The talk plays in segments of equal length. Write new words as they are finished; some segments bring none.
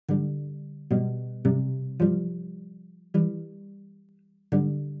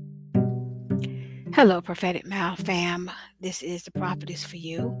Hello, Prophetic Mouth fam. This is the prophetess for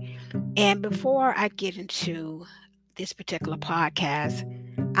you. And before I get into this particular podcast,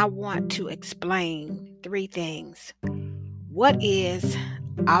 I want to explain three things. What is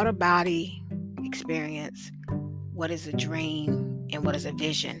out of body experience? What is a dream? And what is a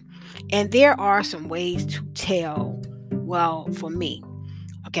vision? And there are some ways to tell, well, for me.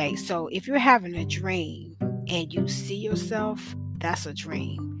 Okay, so if you're having a dream and you see yourself, that's a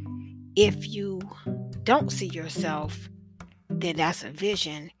dream. If you don't see yourself, then that's a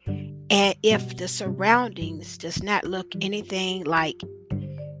vision. And if the surroundings does not look anything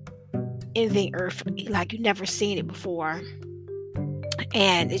earthly, like you've never seen it before,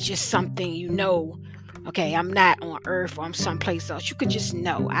 and it's just something okay, I'm not on earth or I'm someplace else. You could just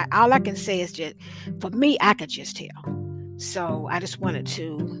know. All I can say is just, for me, I could just tell. So I just wanted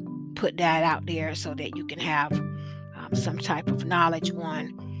to put that out there so that you can have some type of knowledge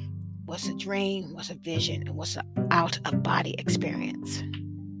on what's a dream, what's a vision, and what's an out of body experience.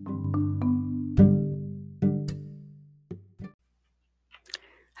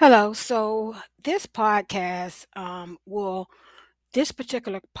 Hello. So this particular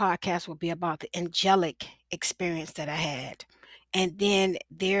podcast will be about the angelic experience that I had. And then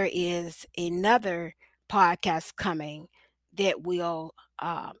there is another podcast coming that will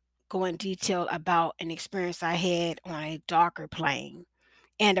go in detail about an experience I had on a darker plane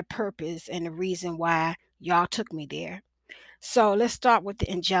and the purpose and the reason why y'all took me there. So let's start with the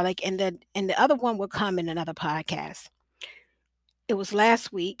angelic, and the other one will come in another podcast. It was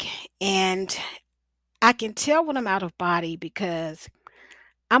last week, and I can tell when I'm out of body because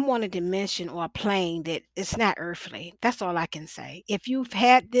I'm on a dimension or a plane that it's not earthly. That's all I can say. If you've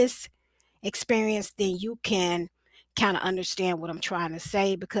had this experience, then you can kind of understand what I'm trying to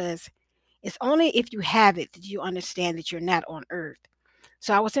say, because it's only if you have it that you understand that you're not on earth.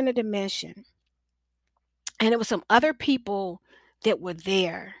 So I was in a dimension, and there was some other people that were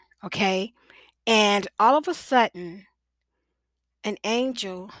there, okay? And all of a sudden, an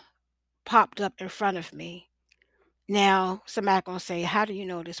angel popped up in front of me. Now, somebody gonna say, "How do you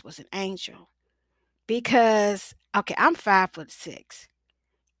know this was an angel?" Because, okay, I'm 5'6",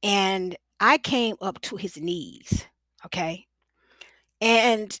 and I came up to his knees, okay?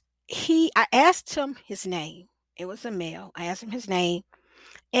 And I asked him his name. It was a male. I asked him his name,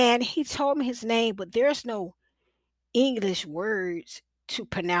 and he told me his name, but there's no English words to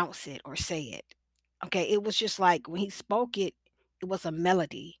pronounce it or say it. Okay, it was just like when he spoke it, it was a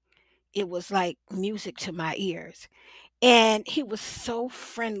melody. It was like music to my ears. And he was so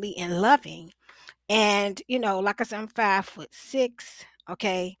friendly and loving. And, like I said, I'm 5'6",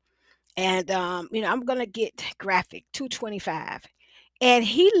 okay? And I'm gonna get graphic, 225. And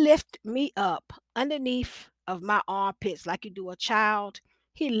he lifted me up underneath of my armpits like you do a child.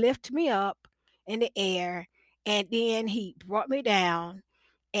 He lifted me up in the air, and then he brought me down,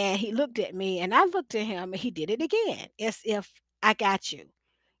 and he looked at me, and I looked at him, and he did it again, as if I got you.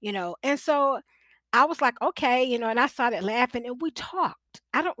 And so I was like, okay, and I started laughing, and we talked.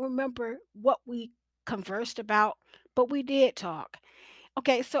 I don't remember what we conversed about, but we did talk.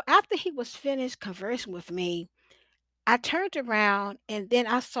 Okay, so after he was finished conversing with me, I turned around, and then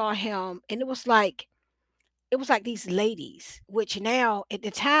I saw him, and it was like these ladies, which now at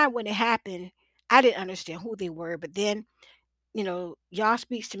the time when it happened, I didn't understand who they were, but then, y'all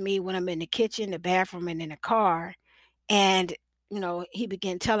speaks to me when I'm in the kitchen, the bathroom, and in the car, and he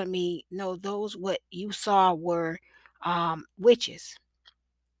began telling me, no, those what you saw were witches.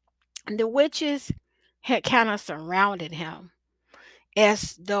 And the witches had kind of surrounded him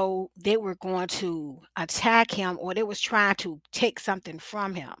as though they were going to attack him, or they was trying to take something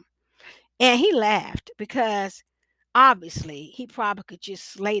from him. And he laughed because obviously he probably could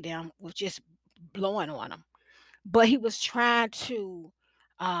just slay them with just blowing on them. But he was trying to,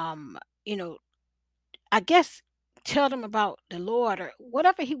 um, you know, I guess tell them about the Lord or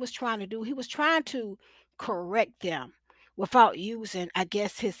whatever he was trying to do. He was trying to correct them without using, I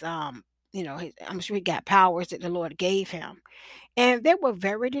guess, I'm sure he got powers that the Lord gave him. And they were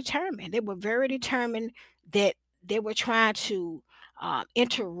very determined. They were very determined that they were trying to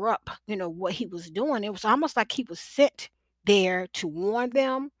interrupt, what he was doing. It was almost like he was sent there to warn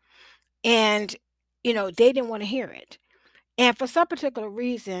them, and they didn't want to hear it. And for some particular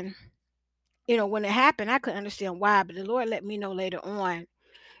reason, when it happened, I couldn't understand why, but the Lord let me know later on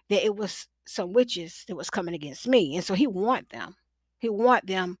that it was some witches that was coming against me, and so He warned them. He warned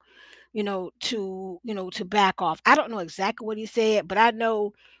them to back off. I don't know exactly what he said, but I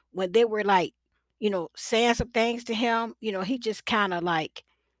know when they were like, saying some things to him, he just kind of like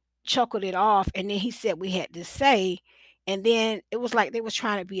chuckled it off. And then he said we had to say, And then it was like they was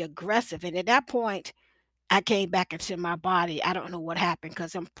trying to be aggressive. And at that point, I came back into my body. I don't know what happened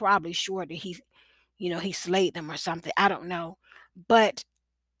because I'm probably sure that he slayed them or something. I don't know. But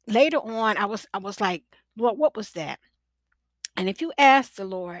later on, I was like, Lord, what was that? And if you ask the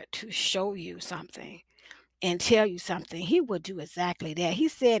Lord to show you something and tell you something, he will do exactly that. He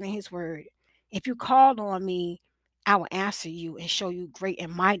said in his word, if you call on me, I will answer you and show you great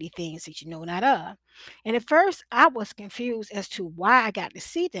and mighty things that you know not of. And at first, I was confused as to why I got to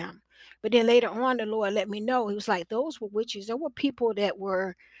see them. But then later on, the Lord let me know. He was like, those were witches. There were people that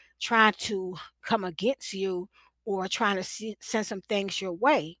were trying to come against you or trying to send some things your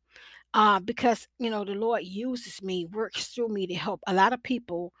way. Because the Lord uses me, works through me to help a lot of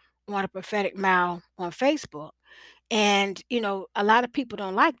people on a prophetic mile on Facebook. And a lot of people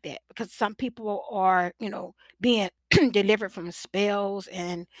don't like that because some people are being delivered from spells,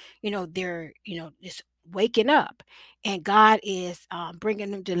 and they're just waking up, and God is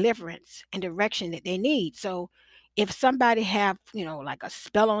bringing them deliverance and direction that they need. So if somebody have like a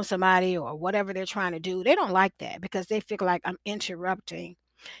spell on somebody or whatever they're trying to do, they don't like that because they feel like I'm interrupting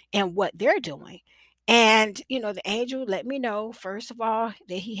and what they're doing. And, the angel let me know, first of all,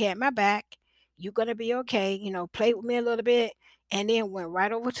 that he had my back. You're going to be okay. Played with me a little bit and then went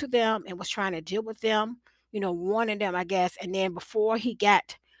right over to them and was trying to deal with them, warning them, I guess. And then before he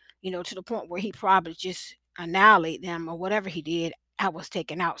got, to the point where he probably just annihilate them or whatever he did, I was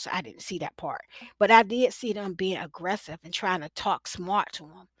taken out. So I didn't see that part. But I did see them being aggressive and trying to talk smart to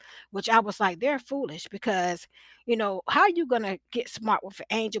them, which I was like, they're foolish because how you gonna get smart with an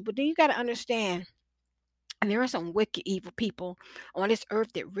angel? But then you gotta understand, and there are some wicked, evil people on this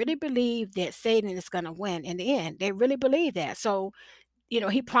earth that really believe that Satan is gonna win in the end. They really believe that. So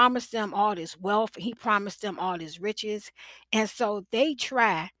he promised them all this wealth, he promised them all this riches. And so they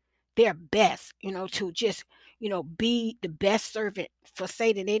try their best, to just, be the best servant for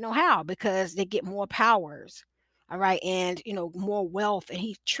Satan. They know how because they get more powers. All right. And, more wealth. And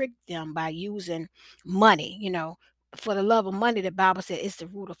he tricked them by using money, for the love of money, the Bible said it's the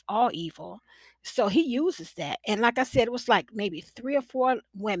root of all evil. So he uses that. And like I said, it was like maybe three or four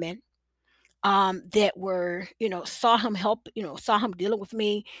women that were, saw him help, saw him dealing with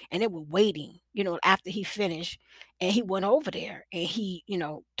me, and they were waiting, after he finished, and he went over there and he,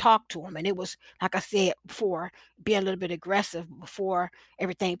 talked to him. And it was, like I said before, being a little bit aggressive before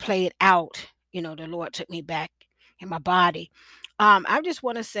everything played out. The Lord took me back in my body. I just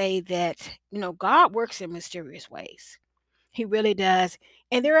want to say that, God works in mysterious ways. He really does.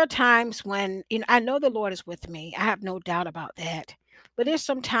 And there are times when, I know the Lord is with me. I have no doubt about that. But there's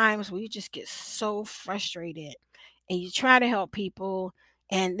some times where you just get so frustrated and you try to help people.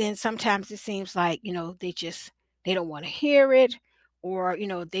 And then sometimes it seems like, they don't want to hear it, or,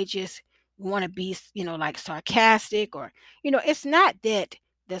 they just want to be, like sarcastic, or, it's not that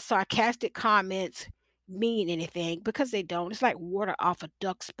the sarcastic comments mean anything, because they don't. It's like water off a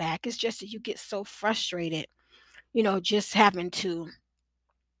duck's back. It's just that you get so frustrated, just having to,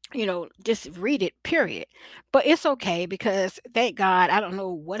 just read it, period. But it's okay because thank God, I don't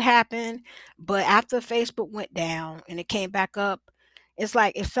know what happened, but after Facebook went down and it came back up, it's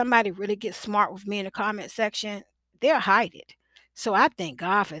like if somebody really gets smart with me in the comment section, they'll hide it. So I thank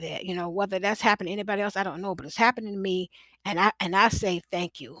God for that. Whether that's happened to anybody else, I don't know, but it's happening to me. And I say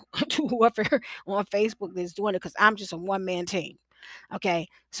thank you to whoever on Facebook that's doing it, because I'm just a one-man team. Okay.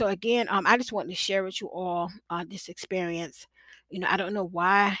 So again, I just wanted to share with you all this experience. I don't know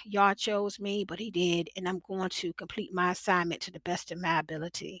why y'all chose me, but he did, and I'm going to complete my assignment to the best of my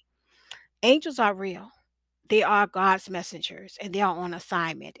ability. Angels are real. They are God's messengers, and they are on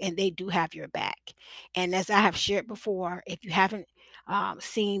assignment, and they do have your back. And as I have shared before, if you haven't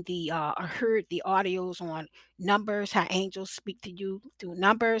seen or heard the audios on numbers, how angels speak to you through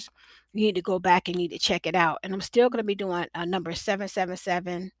numbers, you need to go back and need to check it out. And I'm still going to be doing number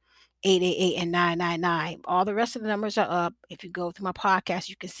 777, 888, and 999. All the rest of the numbers are up. If you go through my podcast,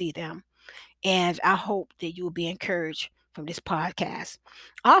 you can see them. And I hope that you will be encouraged from this podcast.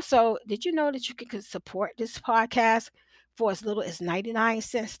 Also, did you know that you can support this podcast for as little as 99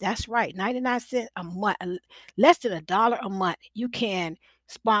 cents? That's right, 99 cents a month, less than $1 a month. You can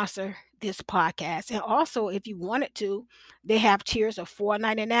sponsor this podcast. And also, if you wanted to, they have tiers of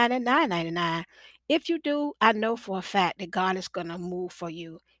 $4.99 and $9.99. If you do, I know for a fact that God is going to move for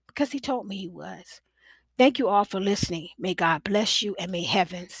you because he told me he was. Thank you all for listening. May God bless you and may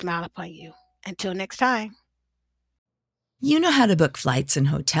heaven smile upon you. Until next time. You know how to book flights and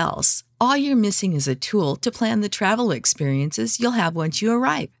hotels. All you're missing is a tool to plan the travel experiences you'll have once you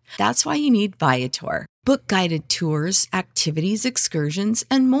arrive. That's why you need Viator. Book guided tours, activities, excursions,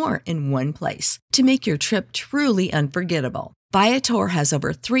 and more in one place to make your trip truly unforgettable. Viator has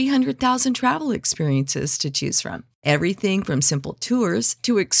over 300,000 travel experiences to choose from. Everything from simple tours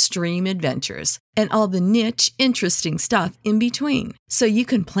to extreme adventures and all the niche, interesting stuff in between. So you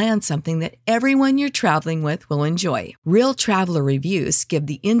can plan something that everyone you're traveling with will enjoy. Real traveler reviews give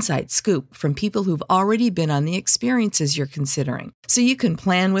the inside scoop from people who've already been on the experiences you're considering. So you can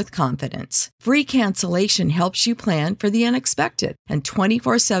plan with confidence. Free cancellation helps you plan for the unexpected. And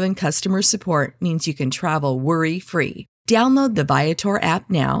 24/7 customer support means you can travel worry-free. Download the Viator app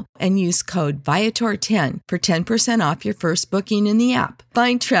now and use code Viator10 for 10% off your first booking in the app.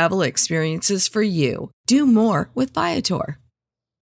 Find travel experiences for you. Do more with Viator.